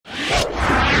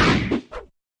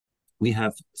We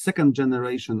have second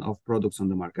generation of products on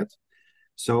the market.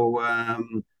 So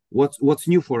what's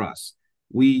new for us?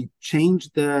 We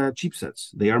changed the chipsets.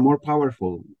 They are more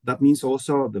powerful. That means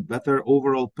also the better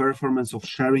overall performance of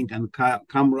sharing and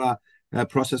camera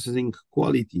processing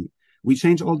quality. We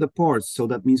changed all the ports. So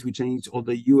that means we changed all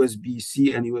the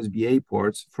USB-C and USB-A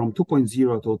ports from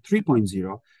 2.0 to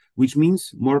 3.0, which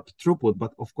means more throughput,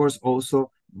 but of course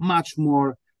also much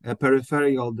more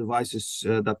peripheral devices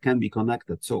that can be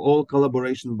connected. So all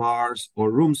collaboration bars or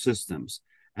room systems.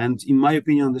 And in my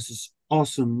opinion, this is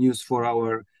awesome news for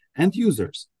our end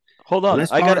users. Hold on,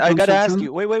 I got to ask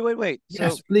you. Wait.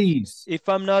 Yes, so please. If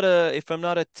I'm not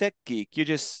a tech geek, you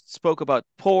just spoke about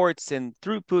ports and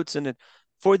throughputs, and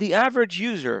for the average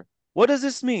user, what does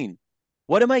this mean?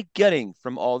 What am I getting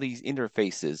from all these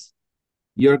interfaces?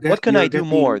 What can I do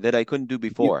more that I couldn't do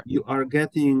before? You are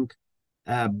getting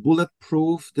a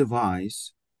bulletproof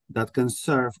device that can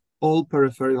serve all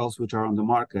peripherals which are on the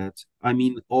market. I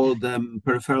mean, all the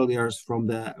peripherals from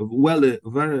the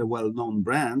very well-known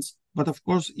brands, but of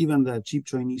course, even the cheap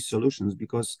Chinese solutions,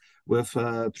 because with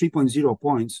 3.0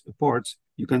 ports,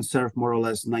 you can serve more or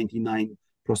less 99%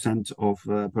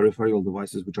 of peripheral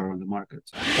devices which are on the market.